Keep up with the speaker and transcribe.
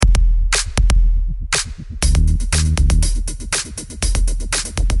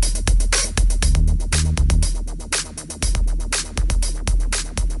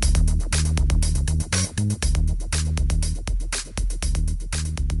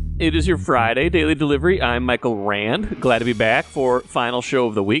It is your Friday Daily Delivery. I'm Michael Rand. Glad to be back for final show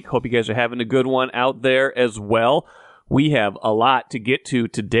of the week. Hope you guys are having a good one out there as well. We have a lot to get to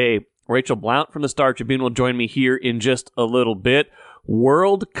today. Rachel Blount from the Tribune will join me here in just a little bit.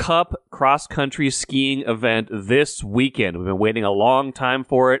 World Cup cross-country skiing event this weekend. We've been waiting a long time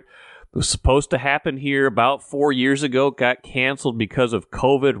for it. It was supposed to happen here about 4 years ago, got canceled because of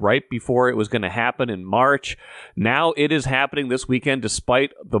COVID right before it was going to happen in March. Now it is happening this weekend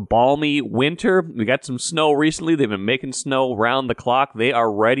despite the balmy winter. We got some snow recently. They've been making snow round the clock. They are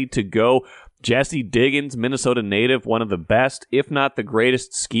ready to go. Jessie Diggins, Minnesota native, one of the best, if not the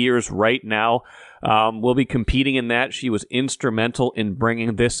greatest skiers right now, will be competing in that. She was instrumental in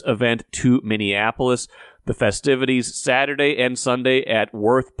bringing this event to Minneapolis. The festivities Saturday and Sunday at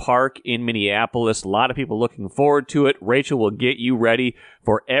Wirth Park in Minneapolis. A lot of people looking forward to it. Rachel will get you ready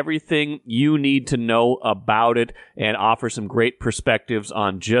for everything you need to know about it and offer some great perspectives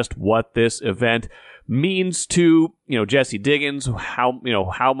on just what this event means to, Jessie Diggins,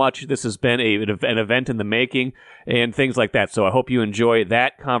 how much this has been an event in the making and things like that. So I hope you enjoy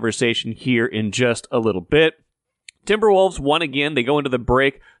that conversation here in just a little bit. Timberwolves won again. They go into the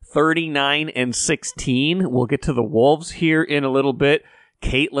break 39-16. We'll get to the Wolves here in a little bit.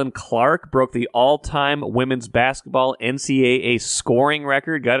 Caitlin Clark broke the all-time women's basketball NCAA scoring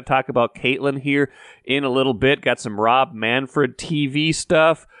record. Got to talk about Caitlin here in a little bit. Got some Rob Manfred TV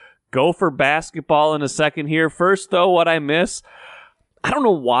stuff. Gopher basketball in a second here. First, though, what I miss, I don't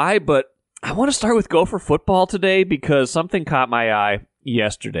know why, but I want to start with Gopher football today because something caught my eye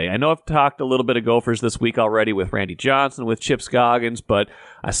yesterday. I know I've talked a little bit of Gophers this week already with Randy Johnson, with Chip Scoggins, but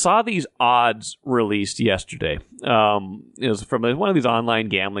I saw these odds released yesterday. It was from one of these online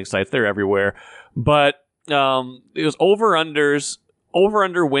gambling sites. They're everywhere. But it was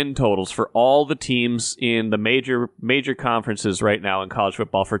over-under win totals for all the teams in the major conferences right now in college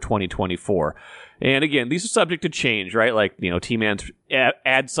football for 2024. And again, these are subject to change, right? Like, team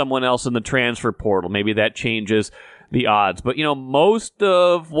add someone else in the transfer portal. Maybe that changes the odds. But, most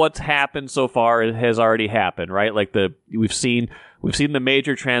of what's happened so far has already happened, right? Like we've seen the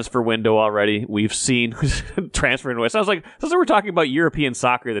major transfer window already. We've seen transfer window. It sounds like we're talking about European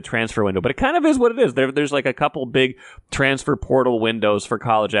soccer, the transfer window, but it kind of is what it is. There's like a couple big transfer portal windows for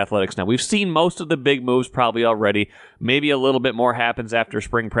college athletics now. We've seen most of the big moves probably already. Maybe a little bit more happens after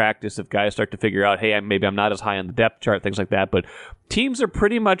spring practice if guys start to figure out, hey, maybe I'm not as high on the depth chart, things like that. But teams are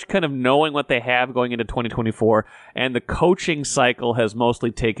pretty much kind of knowing what they have going into 2024, and the coaching cycle has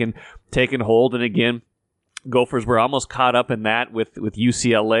mostly taken hold. And again, Gophers were almost caught up in that with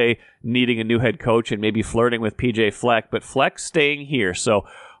UCLA needing a new head coach and maybe flirting with PJ Fleck, but Fleck's staying here. So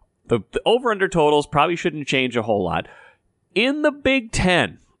the over-under totals probably shouldn't change a whole lot. In the Big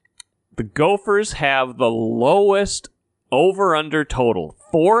Ten, the Gophers have the lowest over-under total,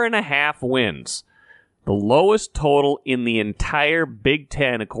 4.5 wins. The lowest total in the entire Big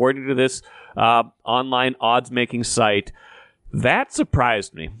Ten, according to this online odds-making site. That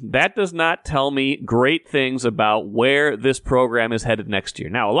surprised me. That does not tell me great things about where this program is headed next year.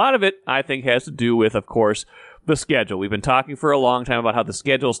 Now, a lot of it, I think, has to do with, of course, the schedule. We've been talking for a long time about how the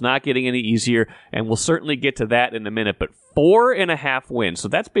schedule's not getting any easier, and we'll certainly get to that in a minute. But 4.5 wins. So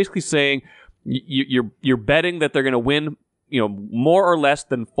that's basically saying you're betting that they're going to win, more or less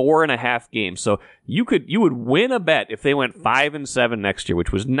than 4.5 games. So you would win a bet if they went 5-7 next year,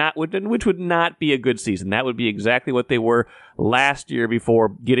 which would not be a good season. That would be exactly what they were last year before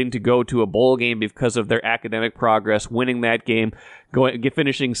getting to go to a bowl game because of their academic progress, winning that game,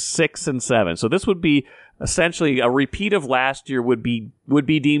 finishing 6-7. So this would be essentially a repeat of last year. Would be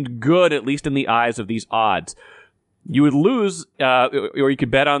deemed good, at least in the eyes of these odds. You would lose, or you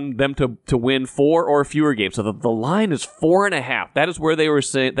could bet on them to win 4 or fewer games. So the line is 4.5. That is where they were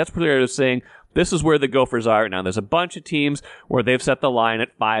saying. That's where they were saying this is where the Gophers are right now. There's a bunch of teams where they've set the line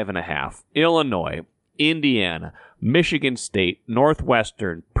at 5.5. Illinois, Indiana, Michigan State,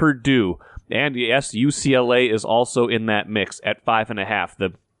 Northwestern, Purdue, and yes, UCLA is also in that mix at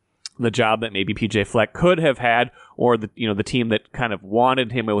 5.5. The job that maybe PJ Fleck could have had, or the team that kind of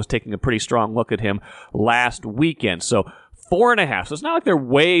wanted him and was taking a pretty strong look at him last weekend. So 4.5. So it's not like they're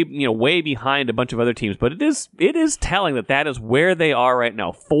way behind a bunch of other teams, but it is telling that is where they are right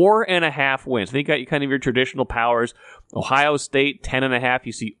now. 4.5 wins. I think you got kind of your traditional powers. Ohio State 10.5.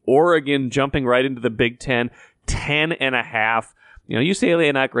 You see Oregon jumping right into the Big Ten, 10.5.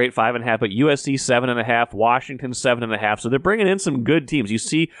 UCLA not great, 5.5, but USC 7.5, Washington 7.5. So they're bringing in some good teams. You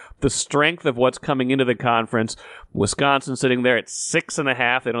see the strength of what's coming into the conference. Wisconsin sitting there at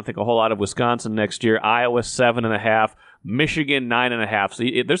 6.5. They don't think a whole lot of Wisconsin next year. Iowa 7.5. Michigan 9.5. So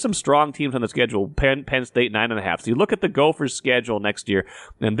there's some strong teams on the schedule. Penn State 9.5. So you look at the Gophers' schedule next year,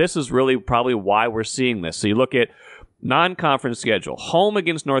 and this is really probably why we're seeing this. So you look at non-conference schedule. Home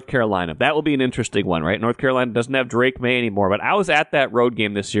against North Carolina. That will be an interesting one, right? North Carolina doesn't have Drake May anymore, but I was at that road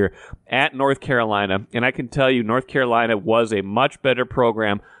game this year at North Carolina, and I can tell you North Carolina was a much better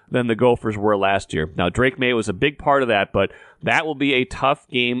program than the Gophers were last year. Now, Drake May was a big part of that, but that will be a tough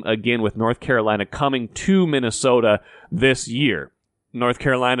game again with North Carolina coming to Minnesota this year. North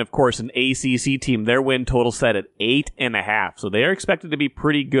Carolina, of course, an ACC team. Their win total set at 8.5. So they are expected to be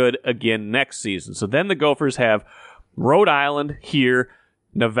pretty good again next season. So then the Gophers have Rhode Island here,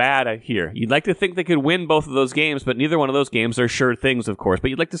 Nevada here. You'd like to think they could win both of those games, but neither one of those games are sure things, of course. But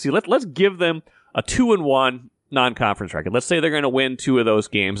you'd like to see, let's give them a 2-1 non-conference record. Let's say they're going to win 2 of those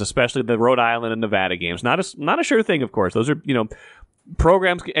games, especially the Rhode Island and Nevada games. Not a sure thing, of course. Those are,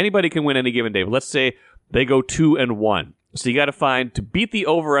 programs, anybody can win any given day. But let's say they go 2-1. So you got to find, to beat the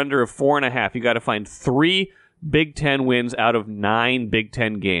over-under of 4.5, you got to find 3 Big Ten wins out of 9 Big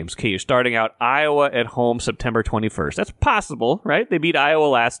Ten games. Okay, you're starting out Iowa at home September 21st. That's possible, right? They beat Iowa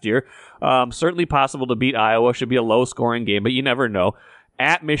last year. Certainly possible to beat Iowa. Should be a low-scoring game, but you never know.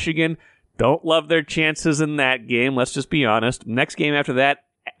 At Michigan, don't love their chances in that game. Let's just be honest. Next game after that,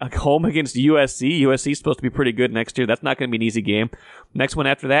 home against USC. USC is supposed to be pretty good next year. That's not going to be an easy game. Next one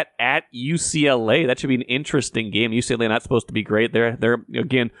after that, at UCLA. That should be an interesting game. UCLA not supposed to be great. They're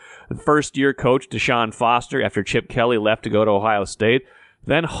again, first-year coach Deshaun Foster after Chip Kelly left to go to Ohio State.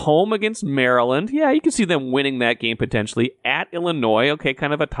 Then home against Maryland. Yeah, you can see them winning that game potentially. At Illinois. Okay,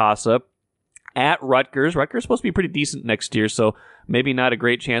 kind of a toss-up. At Rutgers. Rutgers is supposed to be pretty decent next year, so maybe not a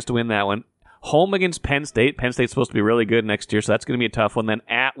great chance to win that one. Home against Penn State. Penn State's supposed to be really good next year, so that's going to be a tough one. Then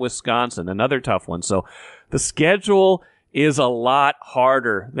at Wisconsin, another tough one. So the schedule is a lot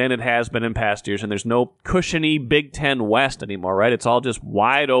harder than it has been in past years, and there's no cushiony Big Ten West anymore, right? It's all just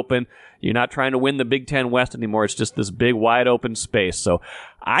wide open. You're not trying to win the Big Ten West anymore. It's just this big wide open space. So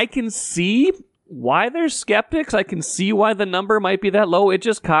I can see why there's skeptics. I can see why the number might be that low. It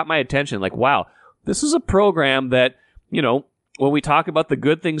just caught my attention. Like, wow, this is a program that, when we talk about the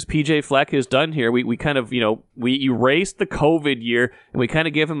good things PJ Fleck has done here, we kind of, we erased the COVID year and we kind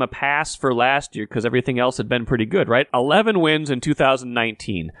of give him a pass for last year because everything else had been pretty good, right? 11 wins in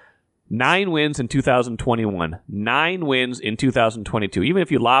 2019, 9 wins in 2021, 9 wins in 2022. Even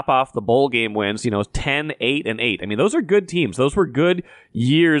if you lop off the bowl game wins, 10, 8, and 8. I mean, those are good teams. Those were good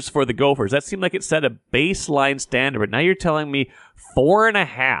years for the Gophers. That seemed like it set a baseline standard, but now you're telling me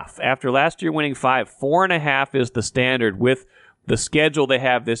 4.5 after last year winning 5. 4.5 is the standard with the schedule they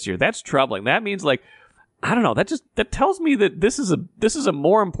have this year. That's troubling. That means, I don't know. That tells me that this is a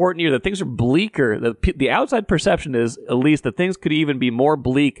more important year. That things are bleaker. The outside perception is, at least, that things could even be more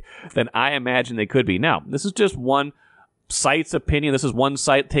bleak than I imagine they could be. Now, this is just one site's opinion. This is one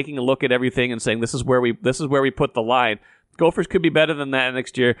site taking a look at everything and saying this is where we put the line. Gophers could be better than that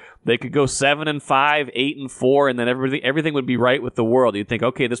next year. They could go 7-5, 8-4, and then everything would be right with the world. You'd think,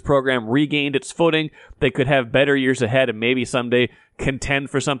 okay, this program regained its footing. They could have better years ahead and maybe someday contend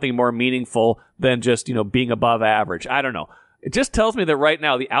for something more meaningful than just, being above average. I don't know. It just tells me that right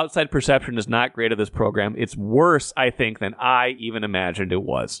now the outside perception is not great of this program. It's worse, I think, than I even imagined it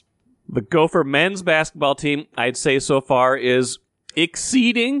was. The Gopher men's basketball team, I'd say so far, is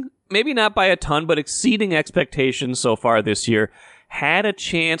exceeding, maybe not by a ton, but exceeding expectations so far this year. Had a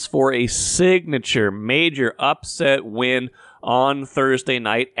chance for a signature major upset win on Thursday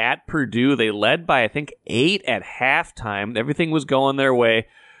night at Purdue. They led by, I think, 8 at halftime. Everything was going their way.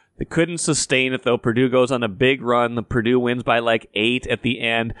 They couldn't sustain it, though. Purdue goes on a big run. The Purdue wins by 8 at the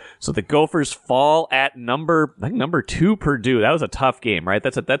end. So the Gophers fall at number 2 Purdue. That was a tough game, right?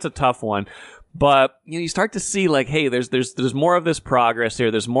 That's a tough one. But you start to see hey, there's more of this progress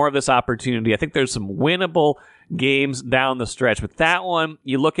here. There's more of this opportunity. I think there's some winnable games down the stretch. But that one,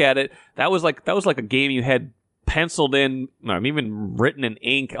 you look at it, that was like a game you had penciled in, even written in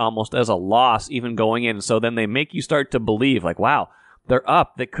ink almost as a loss, even going in. So then they make you start to believe, wow, they're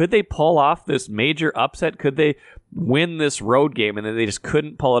up. Could they pull off this major upset? Could they win this road game? And then they just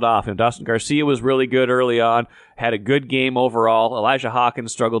couldn't pull it off. And Dawson Garcia was really good early on, had a good game overall. Elijah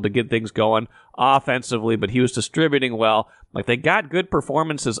Hawkins struggled to get things going offensively, but he was distributing well. They got good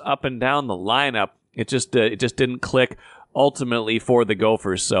performances up and down the lineup. It just didn't click ultimately for the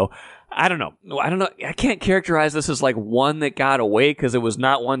Gophers. So I don't know. I can't characterize this as one that got away because it was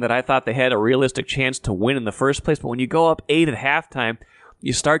not one that I thought they had a realistic chance to win in the first place. But when you go up 8 at halftime,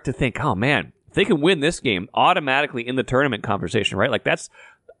 you start to think, oh man, if they can win this game, automatically in the tournament conversation, right?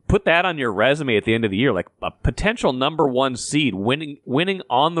 Put that on your resume at the end of the year, a potential number 1 seed, winning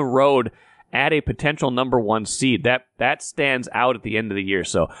on the road at a potential number 1 seed. That stands out at the end of the year.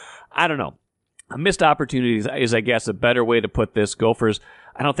 So I don't know. A missed opportunity is, I guess, a better way to put this. Gophers,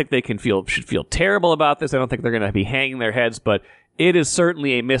 I don't think they should feel terrible about this. I don't think they're going to be hanging their heads, but it is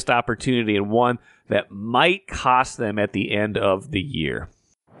certainly a missed opportunity and one that might cost them at the end of the year.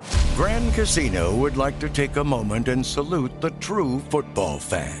 Grand Casino would like to take a moment and salute the true football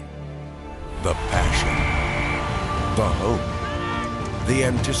fan. The passion, the hope, the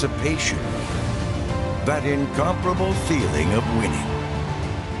anticipation, that incomparable feeling of winning.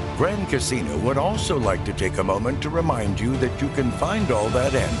 Grand Casino would also like to take a moment to remind you that you can find all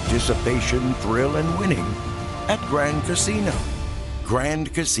that anticipation, thrill, and winning at Grand Casino.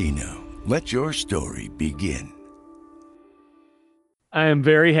 Grand Casino. Let your story begin. I am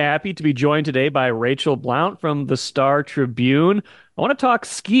very happy to be joined today by Rachel Blount from the Star Tribune. I want to talk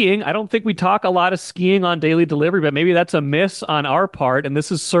skiing. I don't think we talk a lot of skiing on Daily Delivery, but maybe that's a miss on our part. And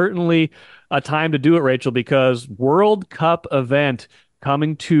this is certainly a time to do it, Rachel, because World Cup event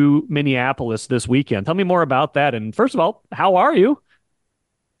coming to Minneapolis this weekend. Tell me more about that. And first of all, how are you?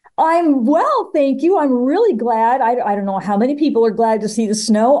 I'm well, thank you. I'm really glad. I don't know how many people are glad to see the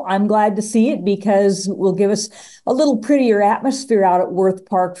snow. I'm glad to see it because it will give us a little prettier atmosphere out at Wirth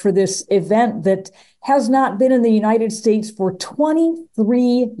Park for this event that has not been in the United States for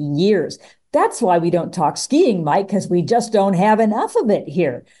 23 years. That's why we don't talk skiing, Mike, because we just don't have enough of it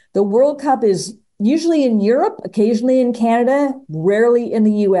here. The World Cup is usually in Europe, occasionally in Canada, rarely in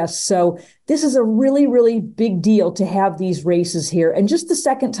the US. So this is a really, really big deal to have these races here. And just the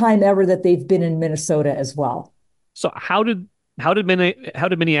second time ever that they've been in Minnesota as well. So how did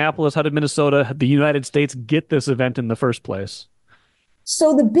Minneapolis, how did Minnesota, the United States get this event in the first place?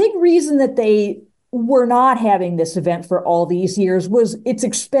 So the big reason that they were not having this event for all these years was it's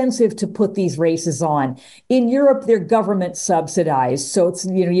expensive to put these races on. In Europe, they're government subsidized. So it's,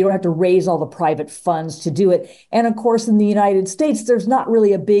 you don't have to raise all the private funds to do it. And of course, in the United States, there's not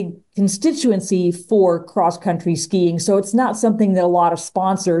really a big constituency for cross-country skiing. So it's not something that a lot of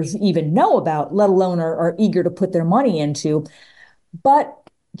sponsors even know about, let alone are eager to put their money into. But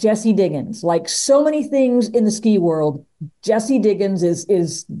Jessie Diggins, like so many things in the ski world, Jessie Diggins is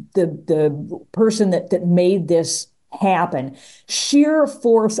the person that made this happen. Sheer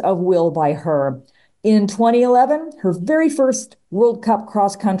force of will by her. In 2011, her very first World Cup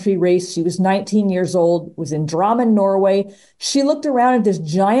cross-country race, she was 19 years old, was in Drammen, Norway. She looked around at this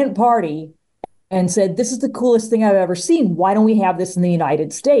giant party and said, this is the coolest thing I've ever seen. Why don't we have this in the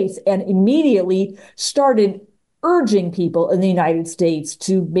United States? And immediately started urging people in the United States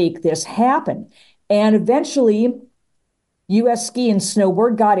to make this happen. And eventually, U.S. Ski and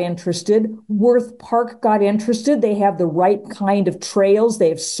Snowboard got interested. Wirth Park got interested. They have the right kind of trails. They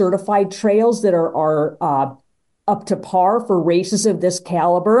have certified trails that are up to par for races of this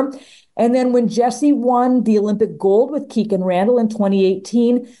caliber. And then when Jessie won the Olympic gold with Keegan Randall in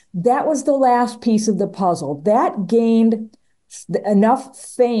 2018, that was the last piece of the puzzle. That gained enough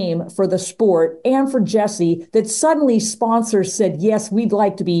fame for the sport and for Jessie that suddenly sponsors said, yes, we'd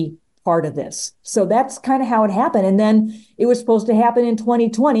like to be part of this. So that's kind of how it happened. And then it was supposed to happen in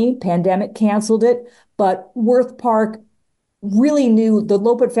 2020. Pandemic canceled it. But Wirth Park really knew, the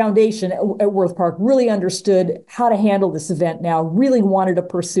Lopid Foundation at Wirth Park really understood how to handle this event now, really wanted to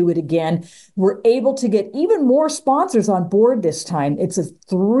pursue it again. We're able to get even more sponsors on board this time. It's a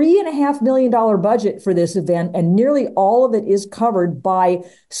 $3.5 million budget for this event, and nearly all of it is covered by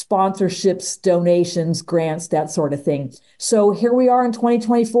sponsorships, donations, grants, that sort of thing. So here we are in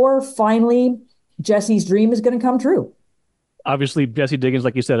 2024. Finally, Jessie's dream is going to come true. Obviously, Jessie Diggins,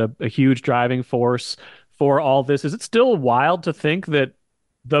 like you said, a huge driving force for all this. Is it still wild to think that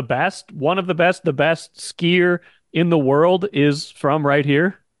the best skier in the world is from right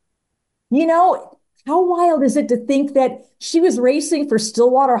here? How wild is it to think that she was racing for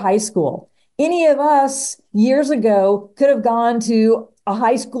Stillwater High School? Any of us years ago could have gone to a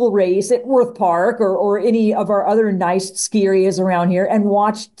high school race at Wirth Park or any of our other nice ski areas around here and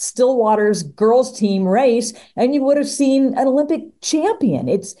watched Stillwater's girls team race, and you would have seen an Olympic champion.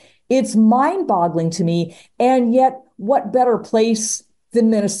 It's mind-boggling to me. And yet, what better place than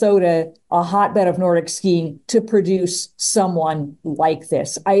Minnesota, a hotbed of Nordic skiing, to produce someone like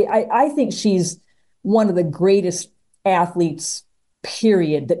this? I think she's one of the greatest athletes,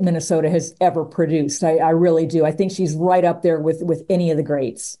 period, that Minnesota has ever produced. I really do. I think she's right up there with any of the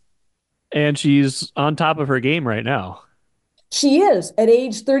greats. And she's on top of her game right now. She is. At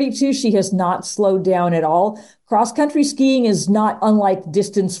age 32, she has not slowed down at all. Cross-country skiing is not unlike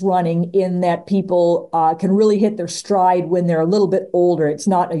distance running in that people can really hit their stride when they're a little bit older. It's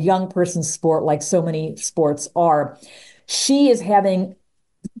not a young person's sport like so many sports are. She is having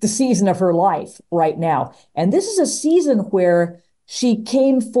the season of her life right now. And this is a season where she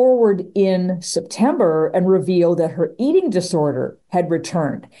came forward in September and revealed that her eating disorder had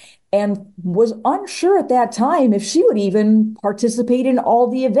returned and was unsure at that time if she would even participate in all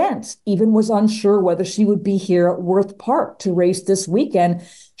the events, even was unsure whether she would be here at Wirth Park to race this weekend.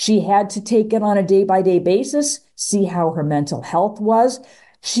 She had to take it on a day-by-day basis, see how her mental health was.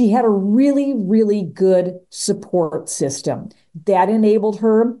 She had a really, really good support system that enabled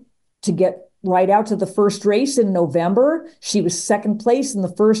her to get right out to the first race in November. She was second place in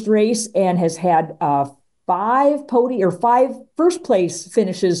the first race and has had five first place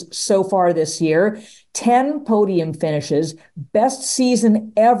finishes so far this year, 10 podium finishes, best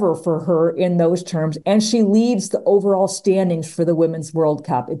season ever for her in those terms. And she leads the overall standings for the Women's World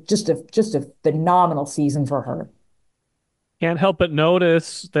Cup. It's just a phenomenal season for her. Can't help but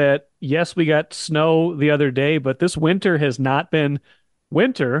notice that, yes, we got snow the other day, but this winter has not been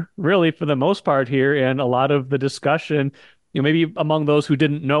winter, really, for the most part here. And a lot of the discussion, maybe among those who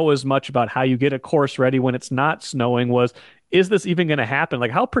didn't know as much about how you get a course ready when it's not snowing was, is this even going to happen? Like,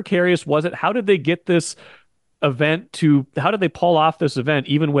 how precarious was it? How did they get this event how did they pull off this event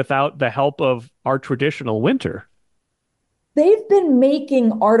even without the help of our traditional winter? They've been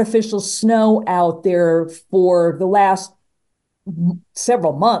making artificial snow out there for the last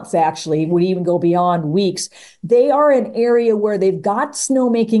several months, actually, would even go beyond weeks. They are an area where they've got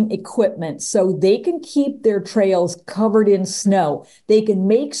snowmaking equipment, so they can keep their trails covered in snow. They can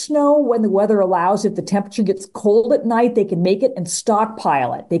make snow when the weather allows. If the temperature gets cold at night, they can make it and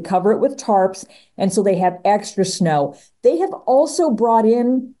stockpile it. They cover it with tarps, and so they have extra snow. They have also brought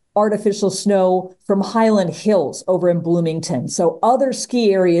in artificial snow from Highland Hills over in Bloomington. So other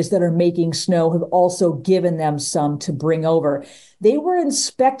ski areas that are making snow have also given them some to bring over. They were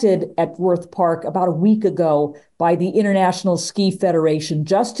inspected at Wirth Park about a week ago by the International Ski Federation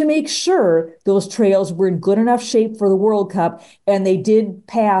just to make sure those trails were in good enough shape for the World Cup, and they did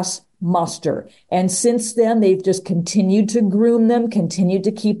pass muster. And since then, they've just continued to groom them, continued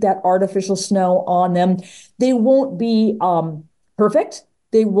to keep that artificial snow on them. They won't be perfect.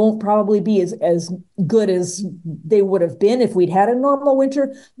 They won't probably be as good as they would have been if we'd had a normal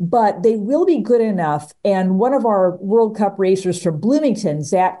winter, but they will be good enough. And one of our World Cup racers from Bloomington,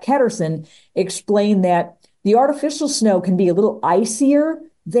 Zach Ketterson, explained that the artificial snow can be a little icier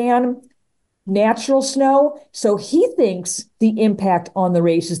than natural snow. So he thinks the impact on the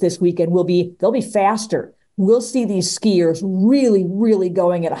races this weekend they'll be faster. We'll see these skiers really, really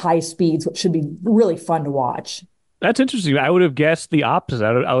going at high speeds, which should be really fun to watch. That's interesting. I would have guessed the opposite.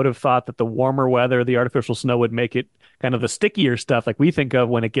 I would have thought that the warmer weather, the artificial snow would make it kind of the stickier stuff like we think of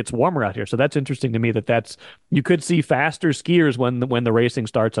when it gets warmer out here. So that's interesting to me that you could see faster skiers when the racing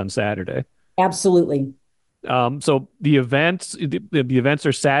starts on Saturday. Absolutely. So the events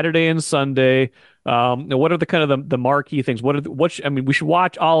are Saturday and Sunday. What are the kind of the marquee things? I mean, we should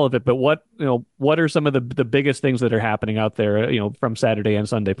watch all of it, but what are some of the biggest things that are happening out there, from Saturday and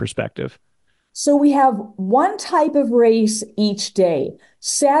Sunday perspective? So we have one type of race each day.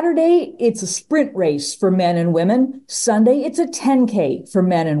 Saturday, it's a sprint race for men and women. Sunday, it's a 10K for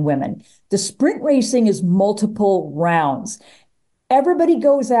men and women. The sprint racing is multiple rounds. Everybody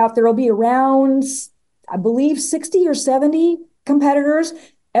goes out. There will be around, I believe, 60 or 70 competitors.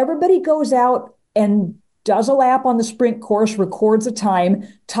 Everybody goes out and does a lap on the sprint course, records a time,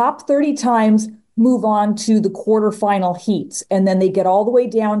 top 30 times, move on to the quarterfinal heats. And then they get all the way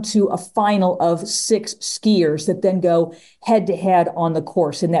down to a final of 6 skiers that then go head to head on the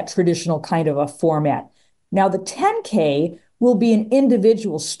course in that traditional kind of a format. Now, the 10K will be an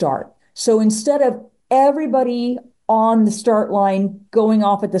individual start. So instead of everybody on the start line going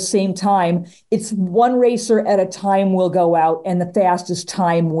off at the same time, it's one racer at a time will go out and the fastest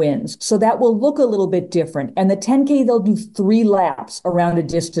time wins. So that will look a little bit different. And the 10K, they'll do 3 laps around a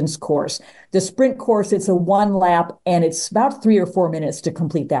distance course. The sprint course, it's a 1 lap and it's about 3 or 4 minutes to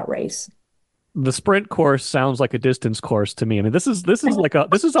complete that race. The sprint course sounds like a distance course to me. I mean, this is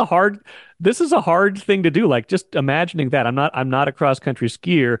a hard thing to do. Like, just imagining that. I'm not a cross country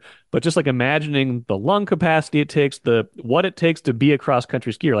skier, but just like imagining the lung capacity it takes, what it takes to be a cross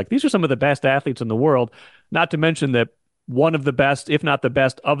country skier. Like, these are some of the best athletes in the world. Not to mention that one of the best, if not the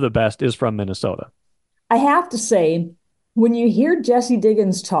best of the best, is from Minnesota. I have to say, when you hear Jessie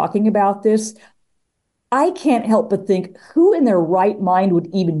Diggins talking about this, I can't help but think, who in their right mind would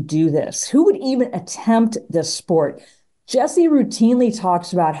even do this? Who would even attempt this sport? Jessie routinely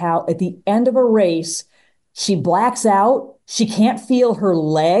talks about how at the end of a race, she blacks out. She can't feel her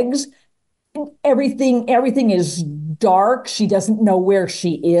legs. Everything is dark. She doesn't know where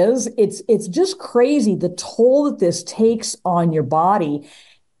she is. It's just crazy, the toll that this takes on your body.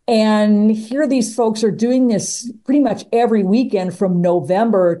 And here these folks are doing this pretty much every weekend from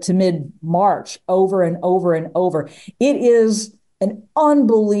November to mid-March, over and over and over. It is an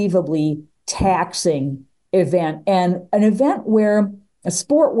unbelievably taxing event, and an event where, a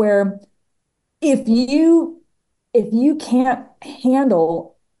sport where if you can't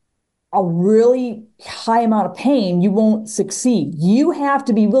handle a really high amount of pain, you won't succeed. You have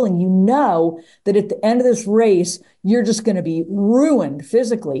to be willing. You know that at the end of this race, you're just going to be ruined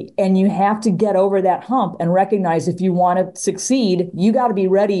physically. And you have to get over that hump and recognize if you want to succeed, you got to be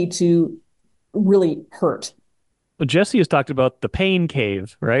ready to really hurt. Well, Jessie has talked about the pain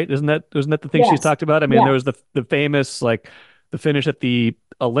cave, right? Isn't that the thing she's talked about? I mean, there was the famous, like, the finish at the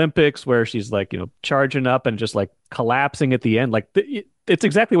Olympics where she's like, charging up and just like collapsing at the end. Like, it's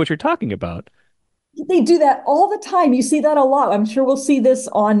exactly what you're talking about. They do that all the time. You see that a lot. I'm sure we'll see this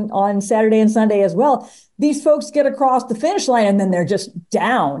on Saturday and Sunday as well. These folks get across the finish line and then they're just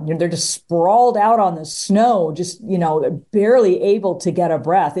down. They're just sprawled out on the snow, just, barely able to get a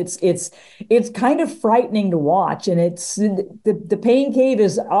breath. It's kind of frightening to watch. And it's the pain cave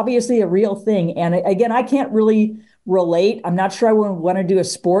is obviously a real thing. And again, I can't really relate. I'm not sure I would want to do a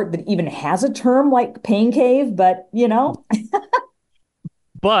sport that even has a term like pain cave, but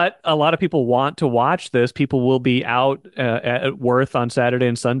But a lot of people want to watch this. People will be out at Wirth on Saturday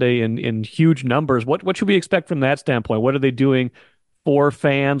and Sunday in huge numbers. What should we expect from that standpoint? What are they doing for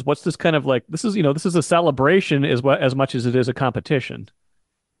fans? What's this kind of like? This is a celebration as much as it is a competition.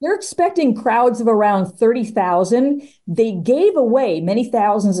 They're expecting crowds of around 30,000. They gave away many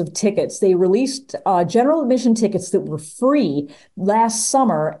thousands of tickets. They released general admission tickets that were free last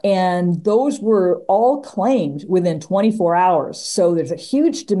summer, and those were all claimed within 24 hours. So there's a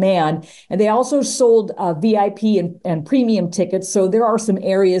huge demand. And they also sold VIP and premium tickets. So there are some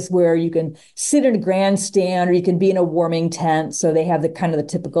areas where you can sit in a grandstand or you can be in a warming tent. So they have the kind of the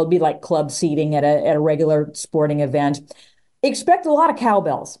typical, it'd be like club seating at a regular sporting event. Expect a lot of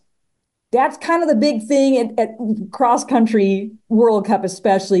cowbells. That's kind of the big thing at cross-country World Cup,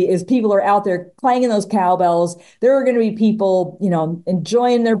 especially, is people are out there clanging those cowbells. There are going to be people,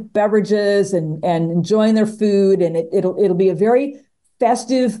 enjoying their beverages and enjoying their food, and it'll be a very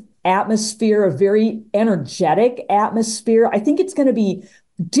festive atmosphere, a very energetic atmosphere. I think it's going to be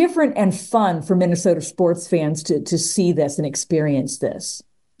different and fun for Minnesota sports fans to see this and experience this.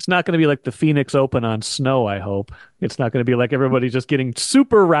 It's not going to be like the Phoenix Open on snow, I hope. It's not going to be like everybody's just getting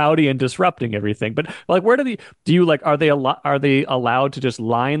super rowdy and disrupting everything. But like, where are they allowed to just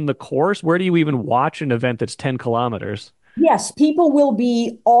line the course? Where do you even watch an event that's 10 kilometers? Yes, people will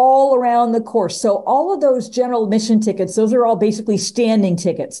be all around the course. So all of those general admission tickets, those are all basically standing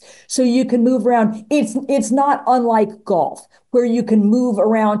tickets. So you can move around. It's not unlike golf, where you can move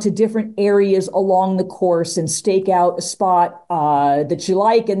around to different areas along the course and stake out a spot that you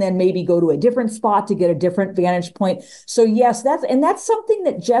like, and then maybe go to a different spot to get a different vantage point. So yes, that's something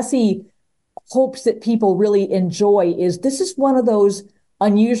that Jessie hopes that people really enjoy. This is one of those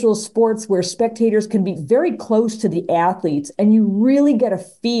unusual sports where spectators can be very close to the athletes, and you really get a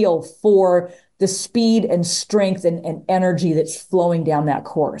feel for the speed and strength and energy that's flowing down that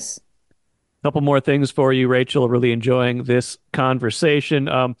course. Couple more things for you, Rachel. Really enjoying this conversation.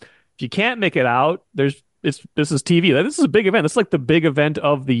 If you can't make it out, this is TV. This is a big event. This is like the big event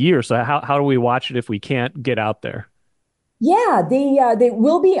of the year. So how do we watch it if we can't get out there? Yeah, they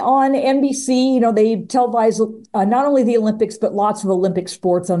will be on NBC. They televise not only the Olympics, but lots of Olympic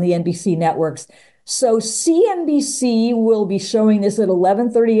sports on the NBC networks. So CNBC will be showing this at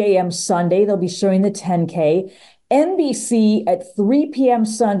 11:30 a.m. Sunday. They'll be showing the 10K. NBC at 3 p.m.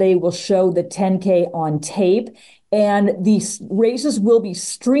 Sunday will show the 10K on tape. And these races will be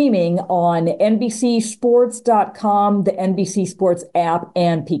streaming on NBCsports.com, the NBC Sports app,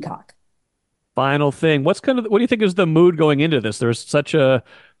 and Peacock. Final thing. What do you think is the mood going into this?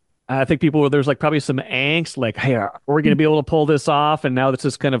 I think there's like probably some angst, like, hey, are we going to be able to pull this off? And now this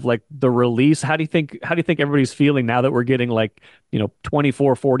is kind of like the release. How do you think everybody's feeling now that we're getting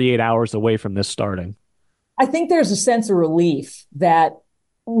 24, 48 hours away from this starting? I think there's a sense of relief that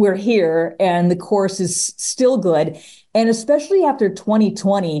we're here and the course is still good. And especially after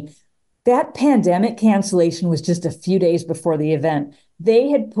 2020, that pandemic cancellation was just a few days before the event. They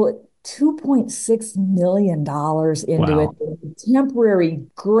had put $2.6 million into it. They had temporary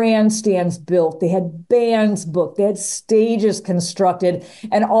grandstands built. They had bands booked. They had stages constructed.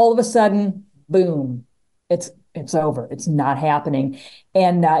 And all of a sudden, boom, it's over. It's not happening.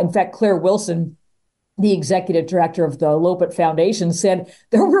 And in fact, Claire Wilson the executive director of the Lopet Foundation, said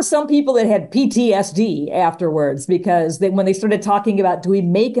there were some people that had PTSD afterwards because when they started talking about, do we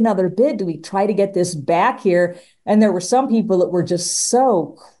make another bid? Do we try to get this back here? And there were some people that were just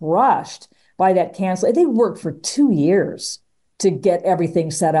so crushed by that cancel. They worked for 2 years to get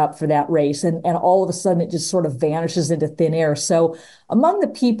everything set up for that race. And all of a sudden it just sort of vanishes into thin air. So among the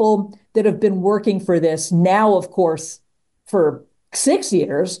people that have been working for this now, of course, for 6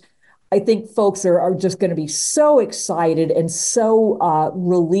 years, I think folks are just going to be so excited and so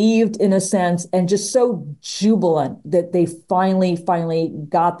relieved in a sense, and just so jubilant that they finally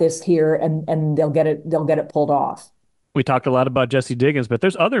got this here, and they'll get it pulled off. We talked a lot about Jessie Diggins, but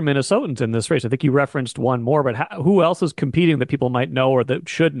there's other Minnesotans in this race. I think you referenced one more, but who else is competing that people might know or that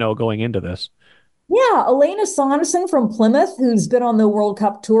should know going into this? Yeah, Elena Sonderson from Plymouth, who's been on the World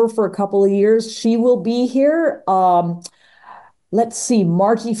Cup tour for a couple of years. She will be here. Let's see,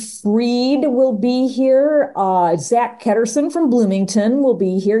 Margie Freed will be here. Zach Ketterson from Bloomington will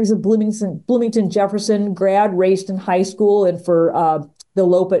be here. He's a Bloomington Jefferson grad, raced in high school and for the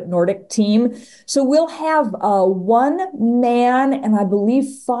Lopet Nordic team. So we'll have one man and I believe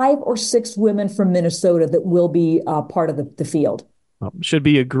 5 or 6 women from Minnesota that will be part of the field. Well, should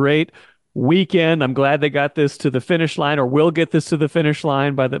be a great weekend. I'm glad they got this to the finish line, or will get this to the finish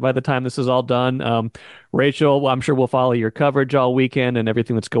line by the time this is all done. Rachel, I'm sure we'll follow your coverage all weekend and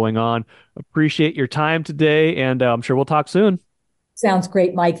everything that's going on. Appreciate your time today, and I'm sure we'll talk soon. Sounds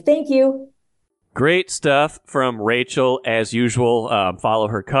great, Mike. Thank you. Great stuff from Rachel, as usual. Follow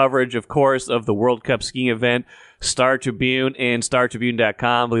her coverage, of course, of the World Cup skiing event, Star Tribune and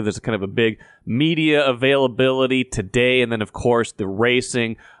StarTribune.com. I believe there's kind of a big media availability today, and then, of course, the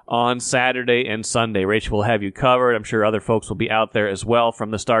racing on Saturday and Sunday. Rachel will have you covered. I'm sure other folks will be out there as well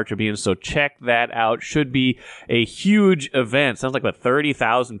from the Star Tribune, so check that out. Should be a huge event. Sounds like about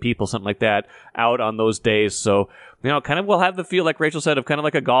 30,000 people, something like that, out on those days. So, kind of we'll have the feel, like Rachel said, of kind of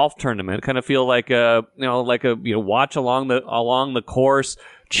like a golf tournament. Kind of feel like watch along the course,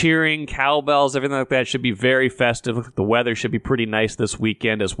 cheering, cowbells, everything like that. Should be very festive. The weather should be pretty nice this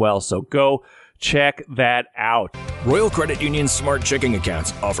weekend as well. So go check that out. Royal Credit Union's smart checking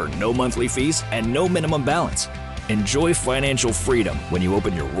accounts offer no monthly fees and no minimum balance. Enjoy financial freedom when you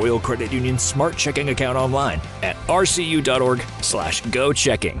open your Royal Credit Union smart checking account online at rcu.org/go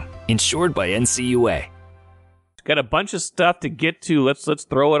checking. Insured by NCUA. Got a bunch of stuff to get to. Let's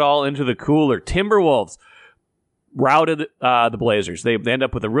throw it all into the cooler. Timberwolves routed the Blazers. They end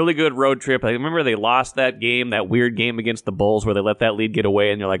up with a really good road trip. I remember they lost that game, that weird game against the Bulls where they let that lead get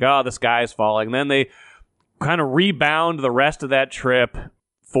away, and you're like, oh, the sky's falling. And then they kind of rebound the rest of that trip.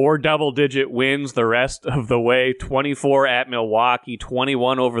 4 double-digit wins the rest of the way. 24 at Milwaukee,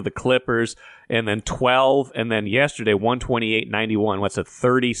 21 over the Clippers, and then 12. And then yesterday, 128-91. What's a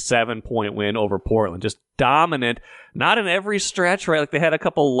 37-point win over Portland? Just dominant. Not in every stretch, right? Like they had a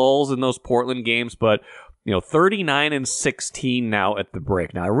couple lulls in those Portland games, but 39-16 now at the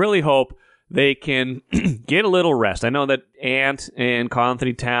break. Now, I really hope they can get a little rest. I know that Ant and Carl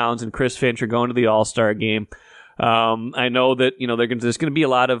Anthony Towns and Chris Finch are going to the All-Star game. I know that there's going to be a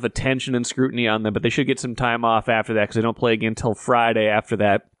lot of attention and scrutiny on them, but they should get some time off after that because they don't play again until Friday after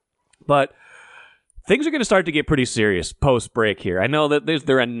that. But things are going to start to get pretty serious post-break here. I know that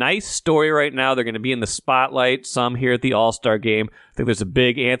they're a nice story right now. They're going to be in the spotlight, some here at the All-Star game. I think there's a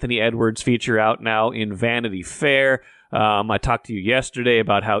big Anthony Edwards feature out now in Vanity Fair. I talked to you yesterday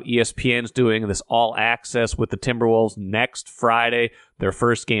about how ESPN's doing this all access with the Timberwolves next Friday, their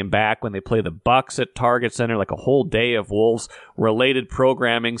first game back when they play the Bucks at Target Center, like a whole day of Wolves-related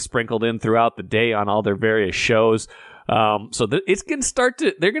programming sprinkled in throughout the day on all their various shows. So it's going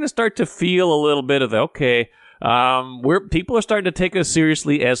to they're going to start to feel a little bit of people are starting to take us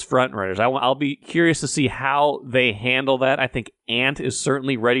seriously as front runners. I'll be curious to see how they handle that. I think Ant is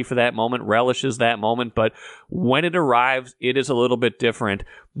certainly ready for that moment, relishes that moment, but when it arrives, it is a little bit different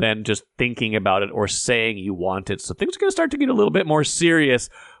than just thinking about it or saying you want it. So things are going to start to get a little bit more serious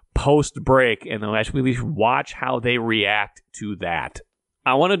post-break, and then actually we should watch how they react to that.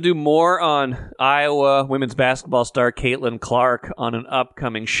 I want to do more on Iowa women's basketball star Caitlin Clark on an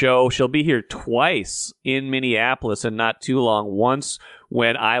upcoming show. She'll be here twice in Minneapolis and not too long. Once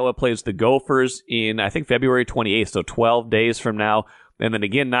when Iowa plays the Gophers in, I think, February 28th, so 12 days from now. And then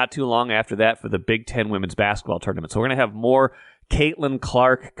again, not too long after that for the Big Ten women's basketball tournament. So we're going to have more Caitlin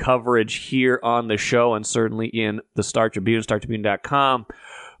Clark coverage here on the show and certainly in the Star Tribune, StarTribune.com.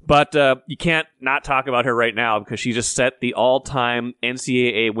 But you can't not talk about her right now because she just set the all-time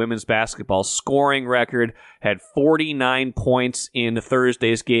NCAA women's basketball scoring record, had 49 points in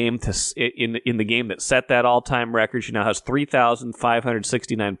Thursday's game in the game that set that all-time record. She now has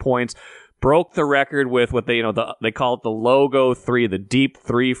 3,569 points, broke the record with what they call it the logo three, the deep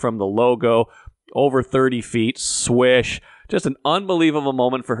three from the logo, over 30 feet, swish. Just an unbelievable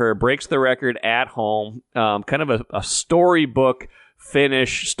moment for her. Breaks the record at home. Kind of a storybook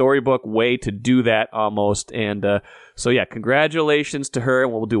finish, storybook way to do that almost. And so, yeah, congratulations to her.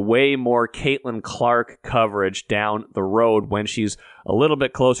 And we'll do way more Caitlin Clark coverage down the road when she's a little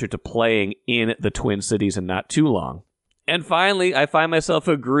bit closer to playing in the Twin Cities and not too long. And finally, I find myself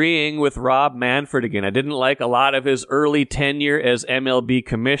agreeing with Rob Manfred again. I didn't like a lot of his early tenure as MLB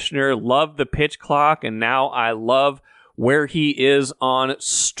commissioner, loved the pitch clock, and now I love where he is on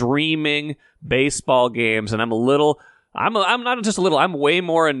streaming baseball games. And I'm way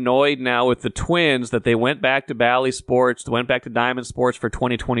more annoyed now with the Twins that they went back to Bally Sports, went back to Diamond Sports for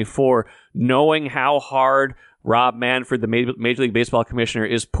 2024, knowing how hard Rob Manfred, the Major League Baseball commissioner,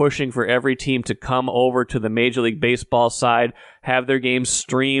 is pushing for every team to come over to the Major League Baseball side, have their games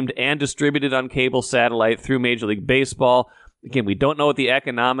streamed and distributed on cable satellite through Major League Baseball. Again, we don't know what the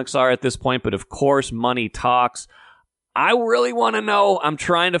economics are at this point, but of course, money talks. I really want to know. I'm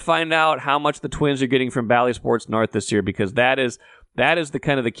trying to find out how much the Twins are getting from Bally Sports North this year, because that is the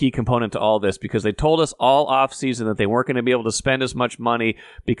kind of the key component to all this, because they told us all off season that they weren't going to be able to spend as much money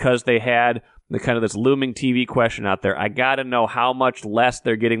because they had the kind of this looming TV question out there. I got to know how much less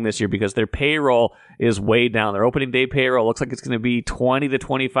they're getting this year, because their payroll is way down. Their opening day payroll looks like it's going to be $20 to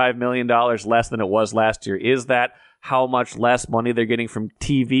 $25 million less than it was last year. Is that how much less money they're getting from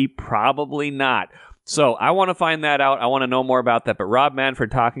TV? Probably not. So I want to find that out. I want to know more about that. But Rob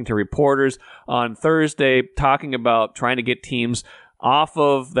Manfred talking to reporters on Thursday, talking about trying to get teams off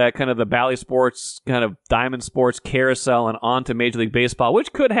of that kind of the Bally Sports, kind of Diamond Sports carousel and onto Major League Baseball,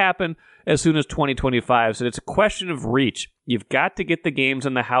 which could happen as soon as 2025. So it's a question of reach. You've got to get the games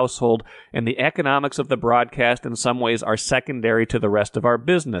in the household, and the economics of the broadcast in some ways are secondary to the rest of our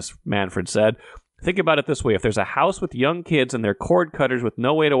business, Manfred said. Think about it this way. If there's a house with young kids and they're cord cutters with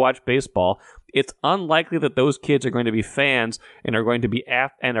no way to watch baseball, it's unlikely that those kids are going to be fans and are going to be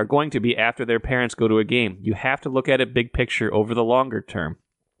after their parents go to a game. You have to look at it big picture over the longer term.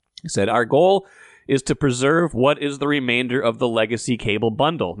 He said, our goal is to preserve what is the remainder of the legacy cable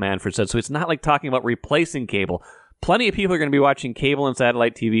bundle, Manfred said. So it's not like talking about replacing cable. Plenty of people are going to be watching cable and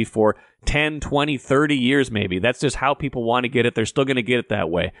satellite TV for 10, 20, 30 years maybe. That's just how people want to get it. They're still going to get it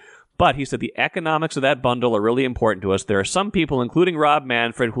that way. But he said the economics of that bundle are really important to us. There are some people, including Rob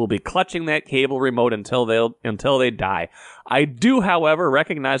Manfred, who will be clutching that cable remote until they die. I do, however,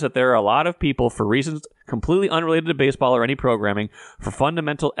 recognize that there are a lot of people, for reasons completely unrelated to baseball or any programming, for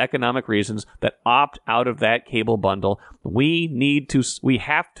fundamental economic reasons, that opt out of that cable bundle. We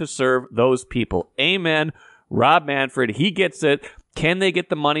have to serve those people. Amen. Rob Manfred, he gets it. Can they get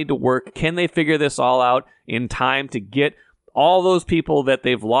the money to work? Can they figure this all out in time to get all those people that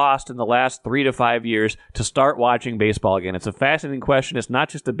they've lost in the last 3 to 5 years to start watching baseball again? It's a fascinating question. It's not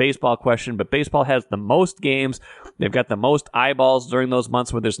just a baseball question, but baseball has the most games. They've got the most eyeballs during those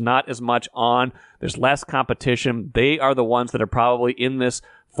months where there's not as much on. There's less competition. They are the ones that are probably in this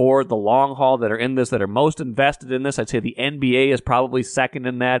for the long haul, that are in this, that are most invested in this. I'd say the NBA is probably second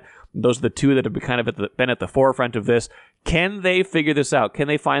in that. Those are the two that have been kind of been at the forefront of this. Can they figure this out? Can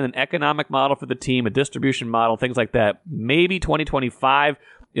they find an economic model for the team, a distribution model, things like that? Maybe 2025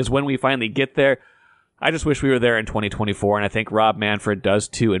 is when we finally get there. I just wish we were there in 2024, and I think Rob Manfred does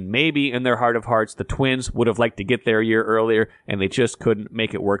too. And maybe in their heart of hearts, the Twins would have liked to get there a year earlier, and they just couldn't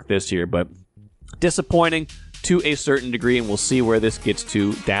make it work this year. But disappointing to a certain degree, and we'll see where this gets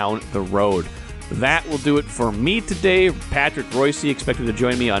to down the road. That will do it for me today. Patrick Royce expected to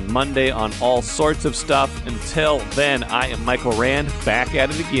join me on Monday on all sorts of stuff. Until then, I am Michael Rand, back at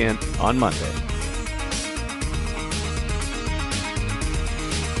it again on Monday.